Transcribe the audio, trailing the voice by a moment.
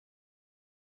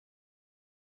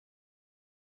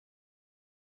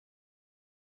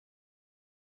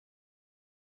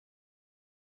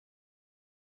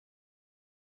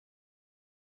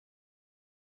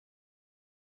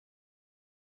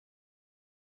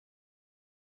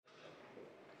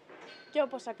Και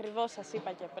όπως ακριβώς σας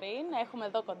είπα και πριν, έχουμε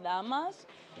εδώ κοντά μας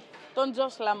τον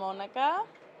Josh Lamonaca.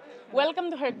 Welcome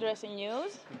to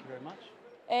HairdressingNews. Thank you very much.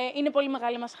 Είναι πολύ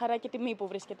μεγάλη μας χαρά και τιμή που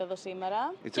βρίσκεται εδώ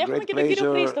σήμερα. It's Και a έχουμε great και τον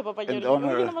κύριο Χρήστο pleasure and Παπαγεωργίου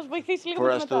για να honor μας βοηθήσει λίγο for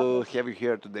με τη us to μετάφραση. have you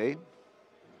here today.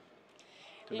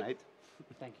 Tonight.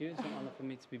 Thank you. It's an honor for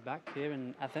me to be back here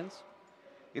in Athens.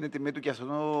 Είναι τιμή του και αυτού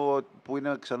που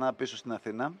είναι ξανά πίσω στην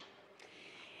Αθήνα.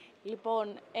 Λοιπόν,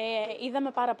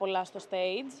 είδαμε πάρα πολλά στο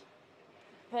stage.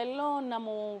 Θέλω να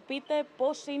μου πείτε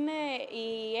πώς είναι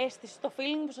η αίσθηση, το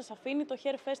feeling που σας αφήνει το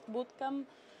Hairfest Bootcamp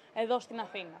εδώ στην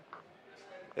Αθήνα.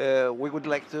 We would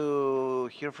like to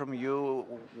hear from you.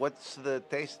 What's the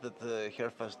taste that the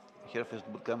Hairfest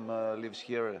Bootcamp lives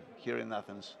here in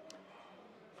Athens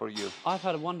for you? I've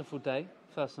had a wonderful day,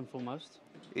 first and foremost.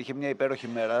 Είχε μια υπέροχη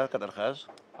μέρα, καταρχάς.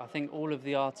 I think all of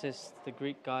the artists, the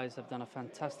Greek guys, have done a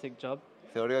fantastic job.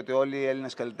 Θεωρώ ότι όλοι οι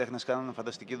Έλληνες καλλιτέχνες κάνουν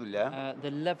φανταστική δουλειά.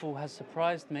 The level has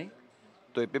surprised me.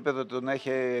 Το επίπεδο τον έχει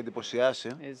εντυπωσιάσει.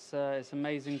 It's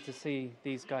amazing to see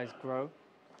these guys grow.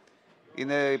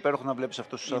 Είναι υπέροχο να βλέπεις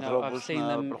αυτούς τους ανθρώπους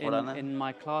να προχωράνε. In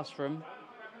my classroom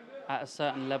at a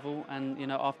certain level,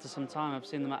 and after some time I've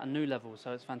seen them at a new level, so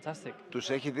it's fantastic. Τους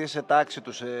έχει δει σε τάξη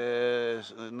τους,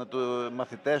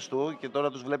 μαθητές του, και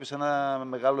τώρα τους βλέπει σε ένα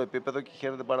μεγάλο επίπεδο και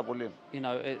χαίρεται πάρα πολύ.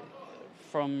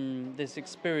 From this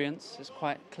experience, it's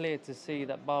quite clear to see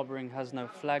that barbering has no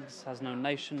flags, has no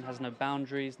nation, has no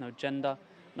boundaries, no gender,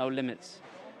 no limits.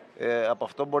 Από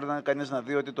αυτό μπορεί κανείς να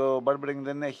δει ότι το barbering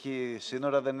δεν έχει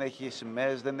σύνορα, δεν έχει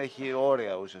σημαίες, δεν έχει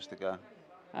όρια ουσιαστικά.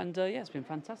 And yeah, it's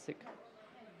been fantastic.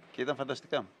 Και ήταν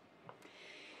φανταστικά.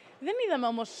 Δεν είδαμε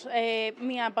όμως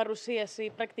μία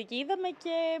παρουσίαση πρακτική, είδαμε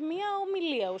και μία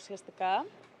ομιλία ουσιαστικά.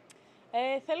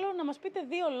 Θέλω να μας πείτε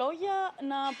δύο λόγια,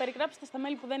 να περιγράψετε στα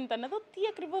μέλη που δεν ήταν εδώ τι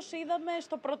ακριβώς είδαμε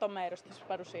στο πρώτο μέρος της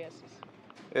παρουσίασης.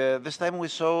 This time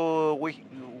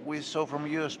we saw from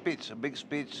you a speech, a big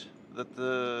speech that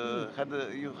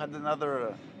you had another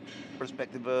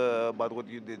perspective about what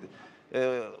you did.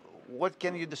 What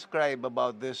can you describe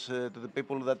about this to the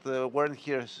people that weren't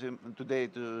here today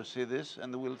to see this and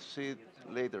will see it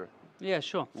later? Yeah,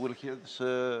 sure. We'll hear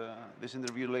this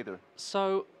interview later. So,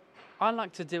 I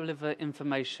like to deliver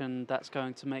information that's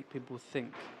going to make people think.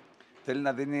 Θέλει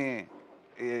να δίνει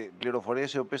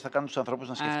πληροφορίες οι οποίες θα κάνουν τους ανθρώπους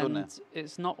να σκεφτούν. And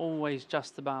it's not always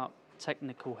just about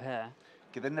technical hair.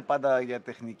 Και δεν είναι πάντα για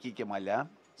τεχνική και μαλλιά.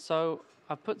 So,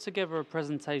 I've put together a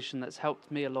presentation that's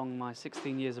helped me along my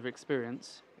 16 years of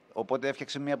experience. Οπότε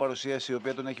έφτιαξε μια παρουσίαση η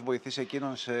οποία τον έχει βοηθήσει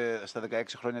εκείνον στα 16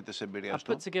 χρόνια της εμπειρίας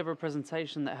του. I've put together a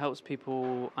presentation that helps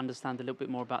people understand a little bit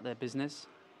more about their business.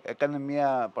 Έκανε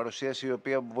μια παρουσίαση η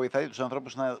οποία βοηθάει τους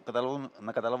ανθρώπους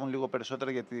να καταλάβουν λίγο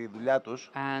περισσότερα για τη δουλειά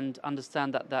τους. And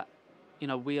understand that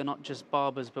we are not just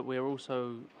barbers, but we are also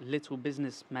little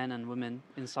businessmen and women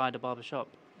inside a barber shop.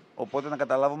 Οπότε να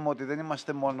καταλάβουμε ότι δεν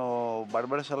είμαστε μόνο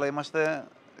barbers, αλλά είμαστε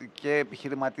και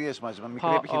επιχειρηματίες μαζί,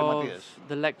 μικροί επιχειρηματίες.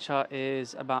 The lecture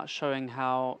is about showing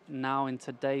how now in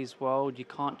today's world you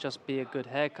can't just be a good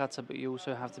hair cutter, but you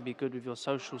also have to be good with your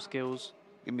social skills.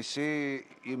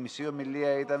 Η μισή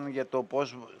ομιλία ήταν για το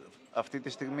πώς αυτή τη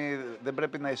στιγμή δεν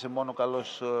πρέπει να είσαι μόνο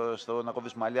καλός στο να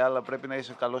κόβεις μαλλιά, αλλά πρέπει να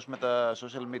είσαι καλός με τα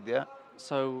social media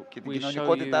και την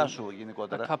κοινωνικότητά σου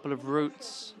γενικότερα.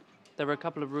 There are a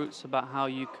couple of routes about how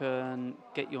you can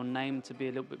get your name to be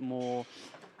a little bit more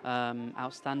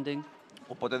outstanding.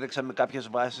 Οπότε δείξαμε κάποιες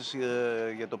βάσεις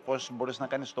για το πώς μπορείς να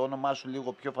κάνεις το όνομά σου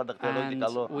λίγο πιο φανταχτερό και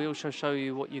καλό. We also show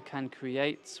you what you can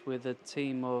create with a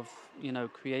team of,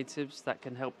 creatives that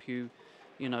can help you,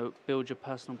 build your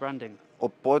personal branding.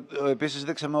 Οπότε επίσης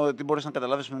δείξαμε ότι μπορείς να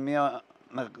καταλάβεις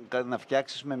να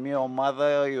φτιάξεις με μια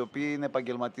ομάδα οι οποίοι είναι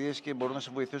επαγγελματίες και μπορούν να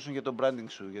σε βοηθήσουν για το branding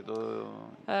σου.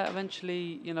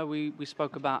 Eventually, we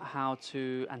spoke about how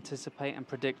to anticipate and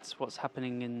predict what's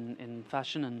happening in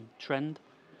fashion and trend.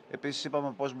 Επίσης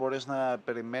είπαμε πώς μπορείς να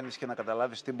περιμένεις και να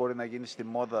καταλάβεις τι μπορεί να γίνει στη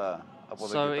μόδα από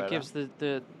εδώ και πέρα. So it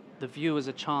gives the viewers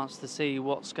a chance to see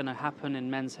what's going to happen in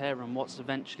men's hair and what's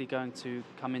eventually going to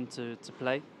come into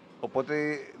play.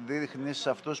 Οπότε δείχνεις σε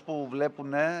αυτούς που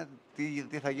βλέπουν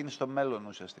τι θα γίνει στο μέλλον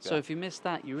ουσιαστικά. So if you missed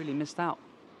that, you really missed out.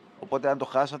 Οπότε αν το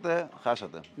χάσατε,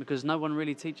 χάσατε. Because no one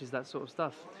really teaches that sort of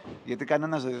stuff. Γιατί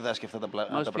κανένας δεν διδάσκει αυτά τα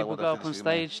πράγματα. Most people go up on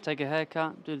stage, take a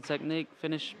haircut, do the technique,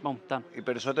 finish, boom, done. Οι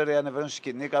περισσότεροι ανεβαίνουν στη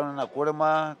σκηνή, κάνουν ένα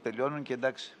κούρεμα, τελειώνουν και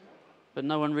εντάξει. But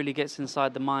no one really gets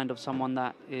inside the mind of someone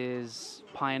that is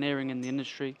pioneering in the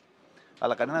industry.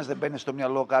 Αλλά κανένας δεν μπαίνει στο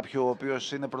μυαλό κάποιου ο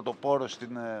οποίος είναι πρωτοπόρος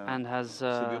στην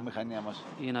βιομηχανία μας.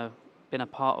 Been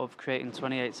a part of creating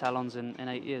 28 salons in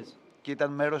 8 years. Και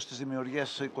ήταν μέρος της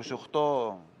δημιουργίας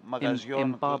 28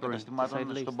 μαγαζιών και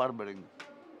καταστημάτων στο barbering.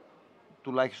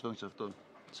 Τουλάχιστον σε αυτό.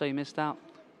 So you missed out.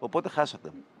 Οπότε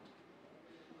χάσατε.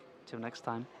 Till next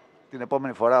time. Την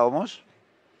επόμενη φορά όμως.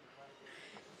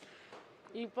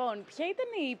 Λοιπόν, ποια ήταν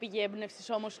η πηγή έμπνευσης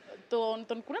όμως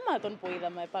των κουρεμάτων που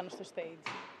είδαμε πάνω στο stage?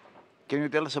 Can you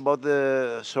tell us about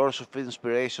the source of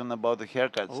inspiration about the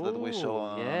haircuts that we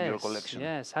saw in your Yes, collection?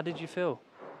 yes. How did you feel?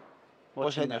 Πώς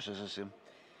watching that? ένιωσες εσύ?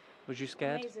 Was you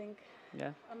scared? Amazing.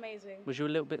 Yeah. Amazing. Was you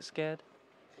a little bit scared?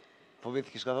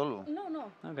 Φοβήθηκες καθόλου?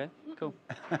 No. Okay, cool.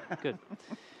 Good.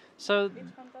 So,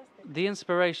 It's fantastic. the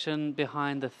inspiration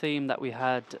behind the theme that we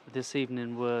had this evening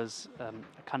was a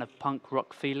kind of punk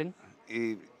rock feeling.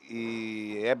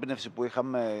 Η έμπνευση που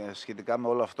είχαμε σχετικά με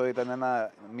όλο αυτό ήταν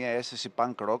μια αίσθηση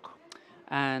punk rock.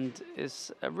 And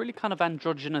it's a really kind of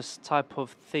androgynous type of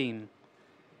theme.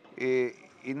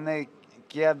 Είναι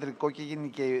και ανδρικό και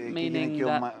Meaning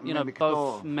that, you know,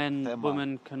 both men, θέμα.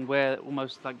 women can wear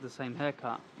almost like the same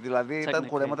haircut. Δηλαδή ήταν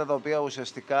κουρέματα τα οποία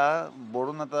ουσιαστικά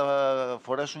μπορούν να τα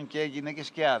φορέσουν και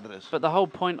γυναίκες και άντρες. But the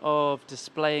whole point of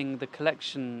displaying the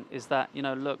collection is that, you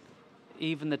know, look,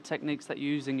 even the techniques that you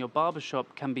use in your barbershop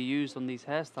can be used on these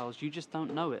hairstyles. You just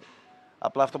don't know it.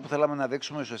 Απλά αυτό που θέλαμε να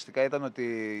δείξουμε ουσιαστικά ήταν ότι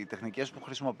οι τεχνικές που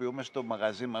χρησιμοποιούμε στο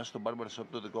μαγαζί μας, στο barbershop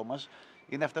το δικό μας,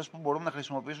 είναι αυτές που μπορούμε να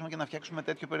χρησιμοποιήσουμε και να φτιάξουμε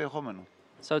τέτοιο περιεχόμενο.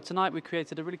 So tonight we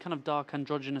created a really kind of dark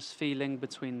androgynous feeling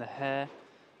between the hair,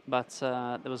 but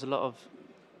there was a lot of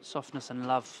softness and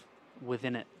love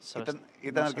within it. So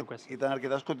Ήταν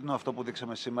αρκετά σκοτεινό αυτό που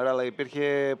δείξαμε σήμερα, αλλά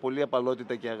υπήρχε πολλή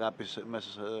απαλότητα και αγάπη μέσα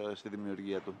στη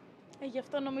δημιουργία του. Γι'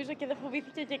 αυτό νομίζω και δεν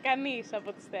φοβήθηκε και κανείς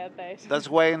από τους θεατές. That's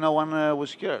why no one was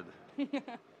scared.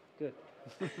 Good.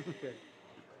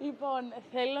 Λοιπόν,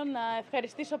 θέλω να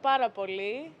ευχαριστήσω πάρα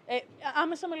πολύ.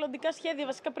 Άμεσα μελλοντικά σχέδια,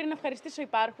 βασικά πριν να ευχαριστήσω,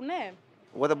 υπάρχουνε?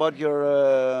 What about your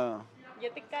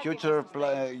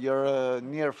your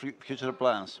near future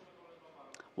plans?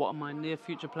 What are my near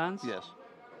future plans? Yes.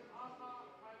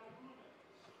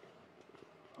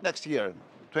 Next year,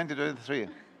 2023.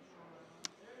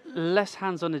 Less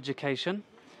hands-on education.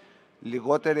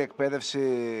 Λιγότερη εκπαίδευση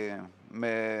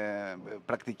με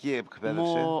πρακτική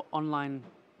εκπαίδευση. More online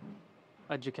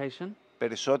education.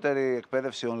 Περισσότερη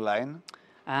εκπαίδευση online.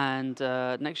 And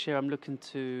next year I'm looking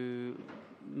to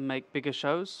make bigger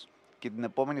shows. Και την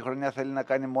επόμενη χρονιά θέλει να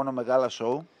κάνει μόνο μεγάλα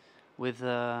show. With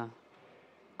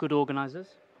good organizers.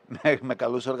 Με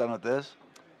καλούς οργανωτές.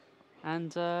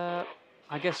 And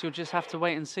I guess you'll just have to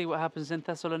wait and see what happens in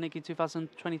Thessaloniki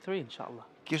 2023, inshallah.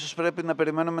 Και ίσως πρέπει να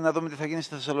περιμένουμε να δούμε τι θα γίνει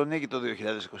στη Θεσσαλονίκη το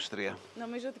 2023.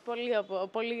 Νομίζω ότι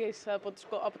πολλοί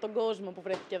από τον κόσμο που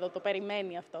βρέθηκε εδώ το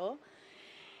περιμένει αυτό.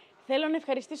 Θέλω να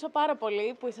ευχαριστήσω πάρα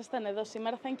πολύ που ήσασταν εδώ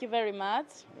σήμερα. Thank you very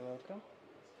much. You're welcome.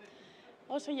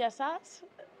 Όσο για σας,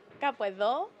 κάπου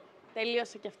εδώ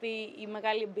τελείωσε και αυτή η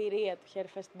μεγάλη εμπειρία του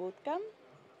Hairfest Bootcamp.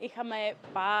 Είχαμε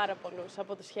πάρα πολλούς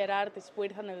από τους hair artists που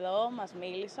ήρθαν εδώ, μας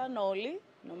μίλησαν όλοι,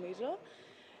 νομίζω.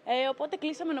 Οπότε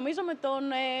κλείσαμε, νομίζω, με τον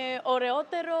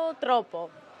ωραιότερο τρόπο.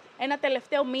 Ένα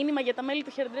τελευταίο μήνυμα για τα μέλη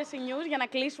του Hairdressing News, για να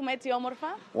κλείσουμε έτσι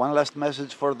όμορφα. One last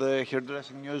message for the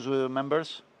Hairdressing News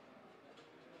members.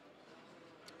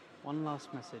 One last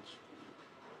message.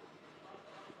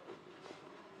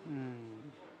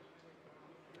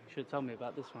 You should tell me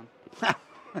about this one.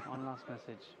 One last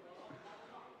message.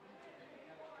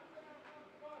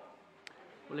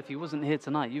 Well, if he wasn't here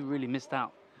tonight, you really missed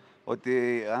out.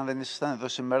 Ότι αν δεν ήσασταν εδώ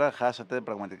σήμερα, χάσατε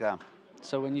πραγματικά.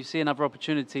 So when you see another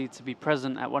opportunity to be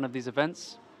present at one of these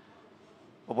events,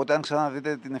 Οπότε αν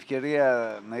ξαναδείτε την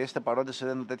ευκαιρία να είστε παρόντες σε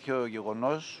ένα τέτοιο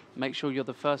γεγονός, make sure you're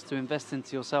the first to invest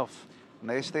into yourself.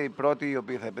 να είστε οι πρώτοι οι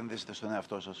οποίοι θα επενδύσετε στον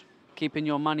εαυτό σας. Keeping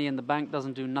your money in the bank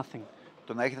doesn't do nothing.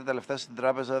 Το να έχετε τα λεφτά στην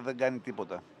τράπεζα δεν κάνει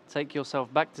τίποτα. Take yourself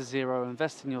back to zero,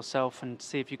 invest in yourself and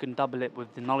see if you can double it with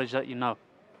the knowledge that you know.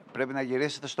 Πρέπει να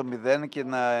γυρίσετε στο μηδέν και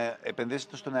να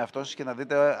επενδύσετε στον εαυτό σας και να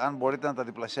δείτε αν μπορείτε να τα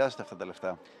διπλασιάσετε αυτά τα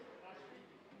λεφτά.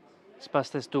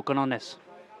 Spastes tu canones.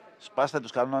 Σπάστε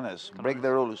τους κανόνες. Break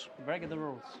the rules. Break the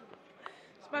rules.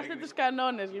 Σπάστε τους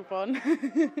κανόνες, λοιπόν.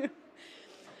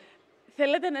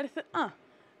 Θέλετε να έρθετε...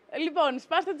 Λοιπόν,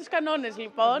 σπάστε τους κανόνες,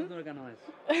 λοιπόν.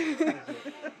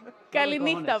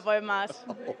 Καληνύχτα από εμάς.